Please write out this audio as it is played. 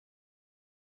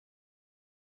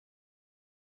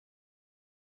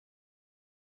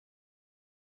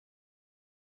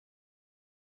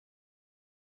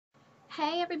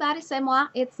Hey everybody, c'est moi,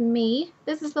 it's me.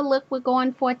 This is the look we're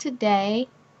going for today.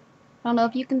 I don't know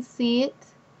if you can see it.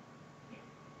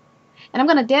 And I'm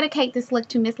going to dedicate this look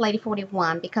to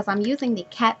MsLady41 because I'm using the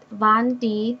Kat Von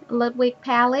D Ludwig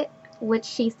palette, which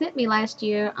she sent me last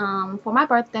year for my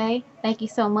birthday. Thank you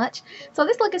so much. So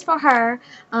this look is for her.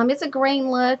 It's a green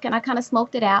look and I kind of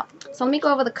smoked it out. So let me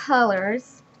go over the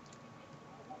colors.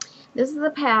 This is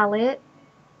the palette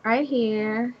right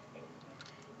here.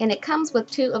 And it comes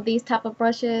with two of these type of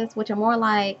brushes, which are more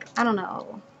like, I don't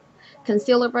know,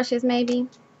 concealer brushes maybe.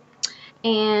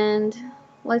 And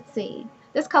let's see,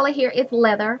 this color here is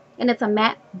leather and it's a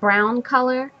matte brown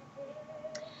color.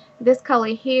 This color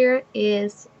here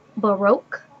is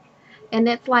Baroque and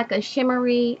it's like a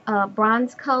shimmery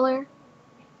bronze color.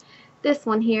 This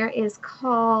one here is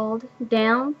called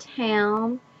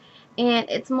Downtown and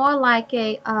it's more like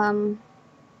a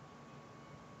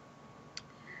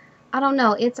I don't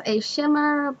know, it's a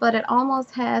shimmer, but it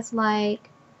almost has like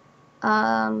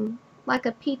a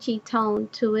peachy tone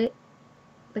to it.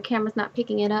 The camera's not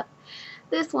picking it up.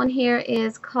 This one here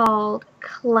is called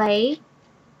Clay.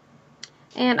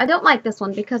 And I don't like this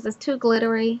one because it's too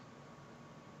glittery.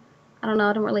 I don't know,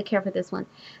 I don't really care for this one.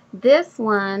 This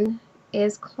one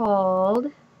is called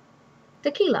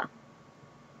Tequila.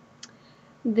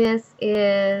 This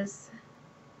is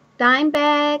Dime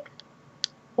Bag,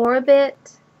 Orbit.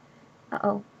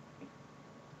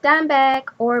 Dime Bag,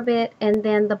 Orbit, and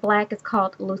then the black is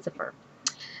called Lucifer.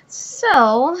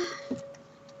 So,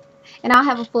 and I'll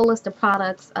have a full list of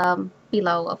products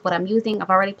below of what I'm using. I've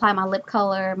already applied my lip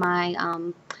color, my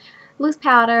loose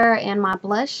powder, and my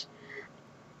blush.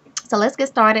 So let's get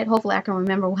started. Hopefully I can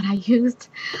remember what I used.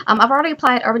 I've already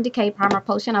applied Urban Decay Primer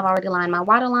Potion. I've already lined my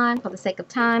waterline for the sake of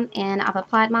time. And I've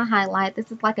applied my highlight.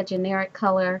 This is like a generic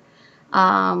color.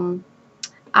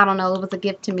 I don't know. It was a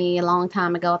gift to me a long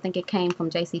time ago. I think it came from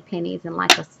JCPenney's in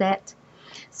like a set.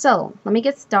 So let me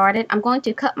get started. I'm going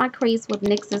to cut my crease with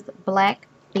NYX's Black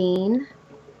Bean.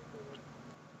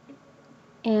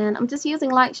 And I'm just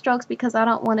using light strokes because I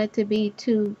don't want it to be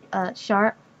too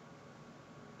sharp.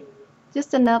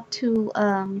 Just enough to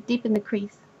deepen the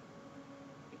crease.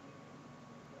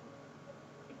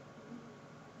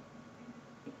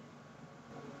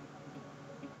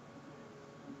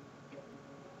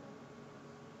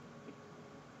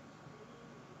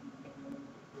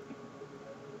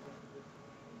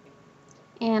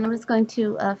 And I'm just going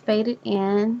to fade it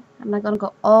in. I'm not going to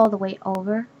go all the way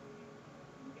over.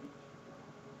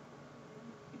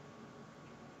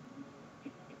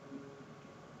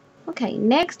 Okay,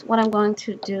 next what I'm going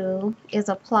to do is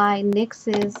apply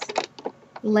NYX's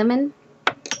Lemon,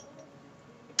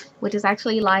 which is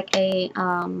actually like a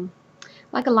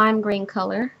lime green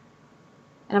color.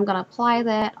 And I'm going to apply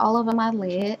that all over my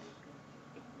lid.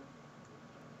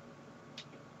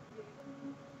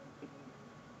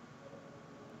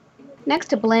 Next,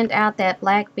 to blend out that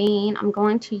black bean, I'm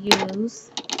going to use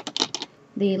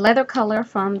the leather color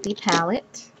from the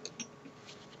palette.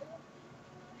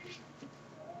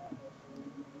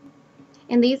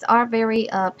 And these are very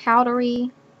powdery,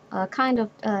 kind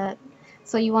of,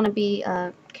 so you want to be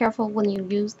careful when you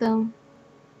use them.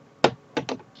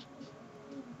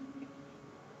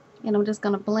 And I'm just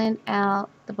going to blend out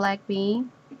the black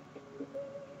bean.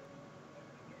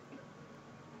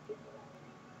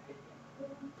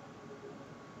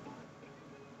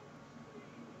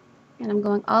 And I'm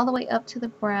going all the way up to the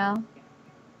brow.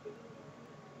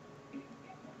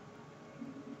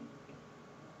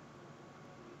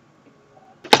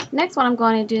 Next, what I'm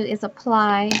going to do is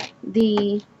apply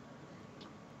the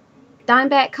Dime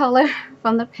Bag color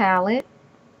from the palette.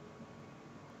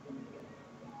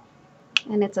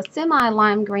 And it's a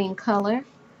semi-lime green color.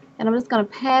 And I'm just going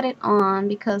to pat it on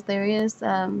because there is,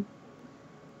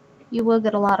 you will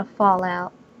get a lot of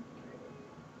fallout.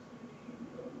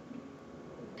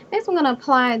 Next, I'm going to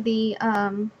apply the,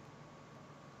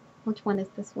 which one is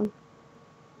this one?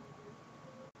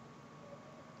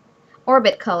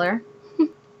 Orbit color,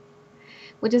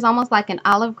 which is almost like an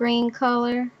olive green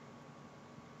color.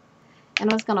 And I'm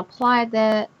just going to apply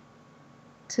that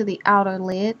to the outer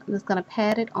lid. I'm just going to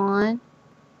pat it on.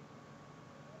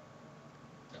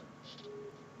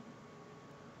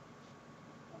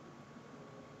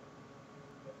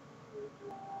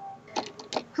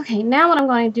 Okay, now what I'm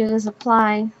going to do is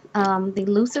apply the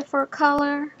Lucifer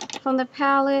color from the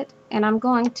palette, and I'm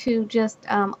going to just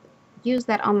use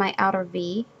that on my outer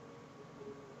V.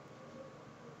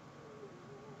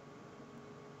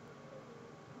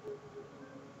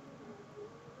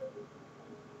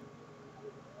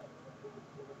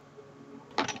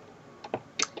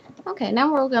 Okay,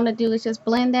 now what we're going to do is just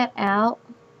blend that out.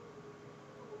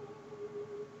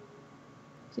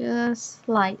 just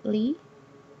slightly,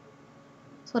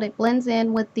 so that it blends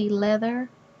in with the leather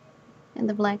and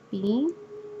the black beading.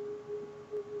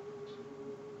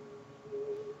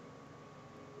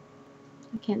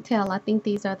 I can't tell. I think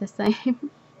these are the same.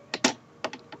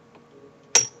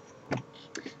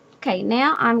 Okay,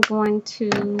 now I'm going to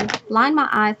line my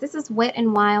eyes. This is Wet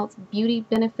n Wild's Beauty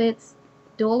Benefits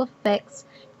Dual Effects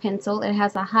pencil. It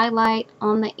has a highlight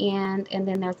on the end, and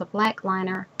then there's a black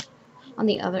liner on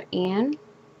the other end.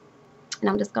 And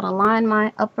I'm just going to line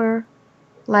my upper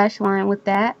lash line with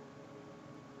that.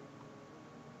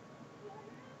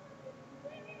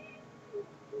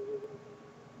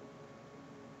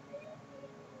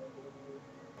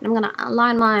 I'm going to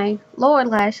line my lower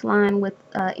lash line with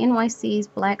NYC's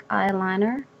black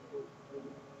eyeliner.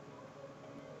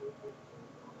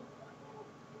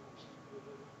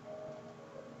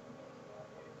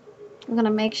 I'm going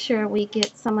to make sure we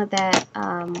get some of that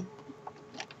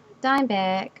dime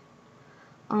bag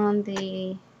on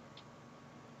the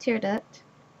tear duct.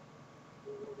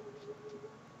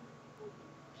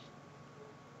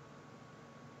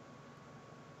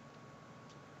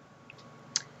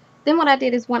 Then what I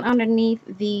did is went underneath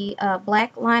the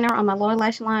black liner on my lower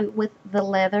lash line with the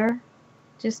leather,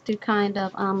 just to kind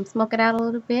of smoke it out a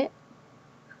little bit.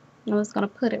 I'm just going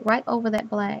to put it right over that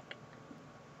black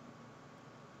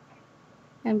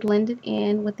and blend it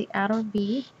in with the outer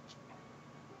V.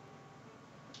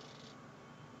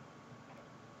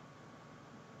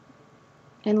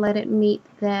 And let it meet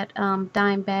that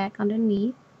dime back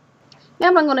underneath.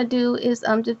 Now what I'm going to do is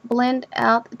just blend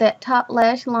out that top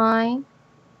lash line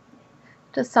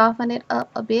to soften it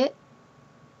up a bit.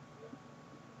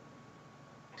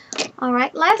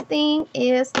 Alright, last thing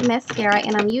is the mascara,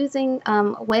 and I'm using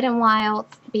Wet n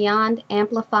Wild's Beyond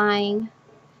Amplifying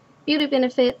Beauty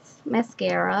Benefits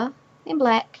Mascara in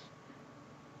black,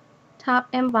 top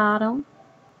and bottom.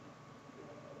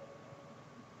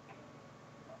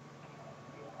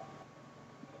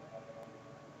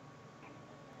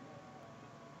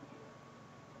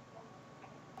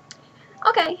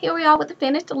 Okay, here we are with the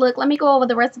finished look. Let me go over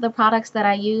the rest of the products that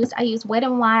I used. I used Wet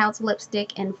n Wild's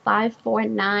lipstick in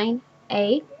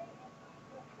 549A,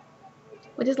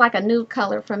 which is like a nude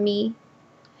color for me.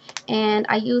 And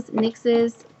I used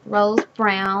NYX's Rose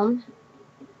Brown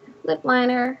lip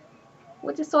liner,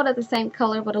 which is sort of the same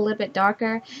color but a little bit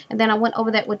darker. And then I went over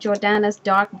that with Jordana's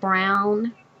dark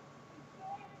brown.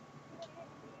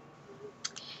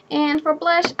 And for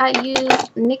blush, I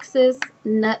used NYX's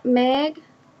Nutmeg.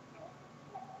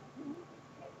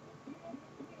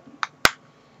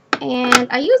 And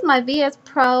I used my VS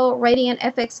Pro Radiant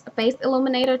FX Face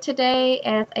Illuminator today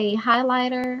as a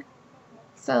highlighter.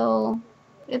 So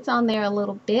it's on there a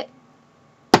little bit.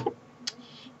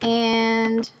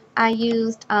 And I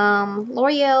used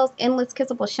L'Oreal's Endless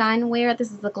Kissable Shine Wear.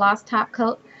 This is the gloss top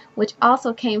coat, which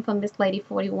also came from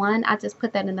MsLady41. I just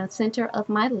put that in the center of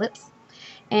my lips.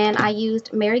 And I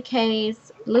used Mary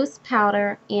Kay's loose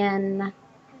powder in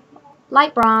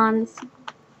light bronze.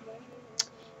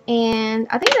 And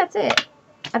I think that's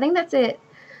it.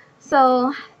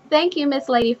 So thank you,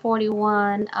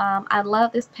 MsLady41. I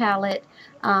love this palette.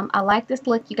 I like this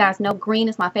look. You guys know green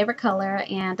is my favorite color,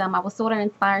 and I was sort of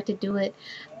inspired to do it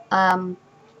because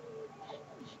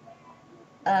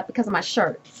of my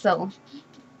shirt. So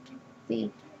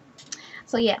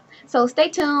yeah. So stay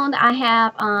tuned. I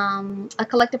have a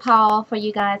collective haul for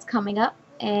you guys coming up,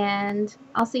 and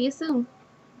I'll see you soon.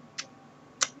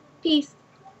 Peace.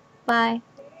 Bye.